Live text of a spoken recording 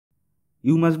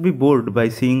You must be bored by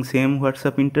seeing same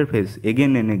WhatsApp interface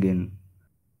again and again.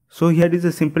 So here is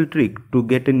a simple trick to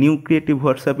get a new creative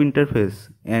WhatsApp interface,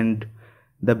 and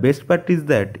the best part is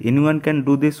that anyone can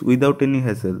do this without any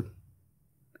hassle.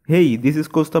 Hey, this is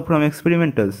Costa from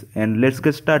XperiMentals, and let's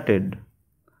get started.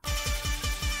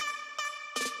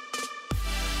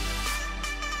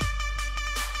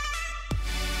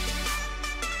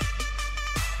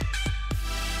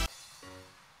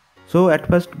 So at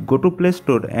first go to Play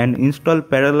Store and install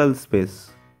Parallel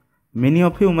Space. Many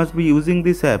of you must be using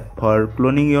this app for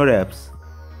cloning your apps.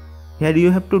 Here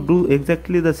you have to do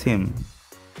exactly the same.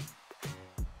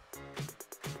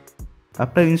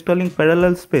 After installing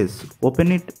Parallel Space,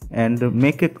 open it and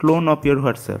make a clone of your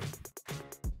WhatsApp.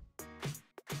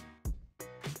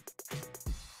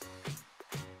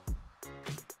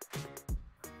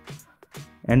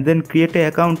 And then create an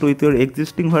account with your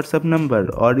existing WhatsApp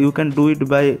number, or you can do it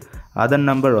by other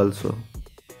number also.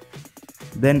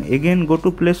 Then again go to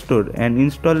Play Store and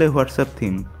install a WhatsApp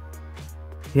theme.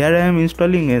 Here I am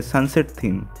installing a sunset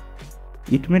theme.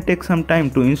 It may take some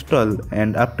time to install,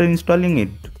 and after installing it,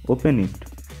 open it.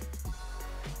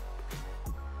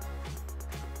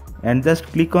 And just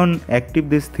click on active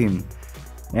this theme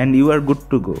and you are good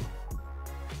to go.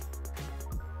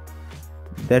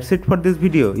 That's it for this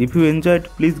video. If you enjoyed,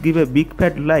 please give a big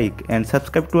fat like and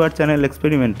subscribe to our channel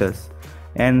XperiMentals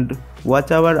and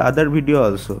watch our other video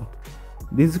also.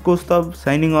 This is Kostov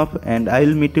signing off, and I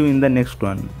will meet you in the next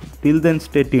one. Till then,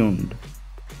 stay tuned.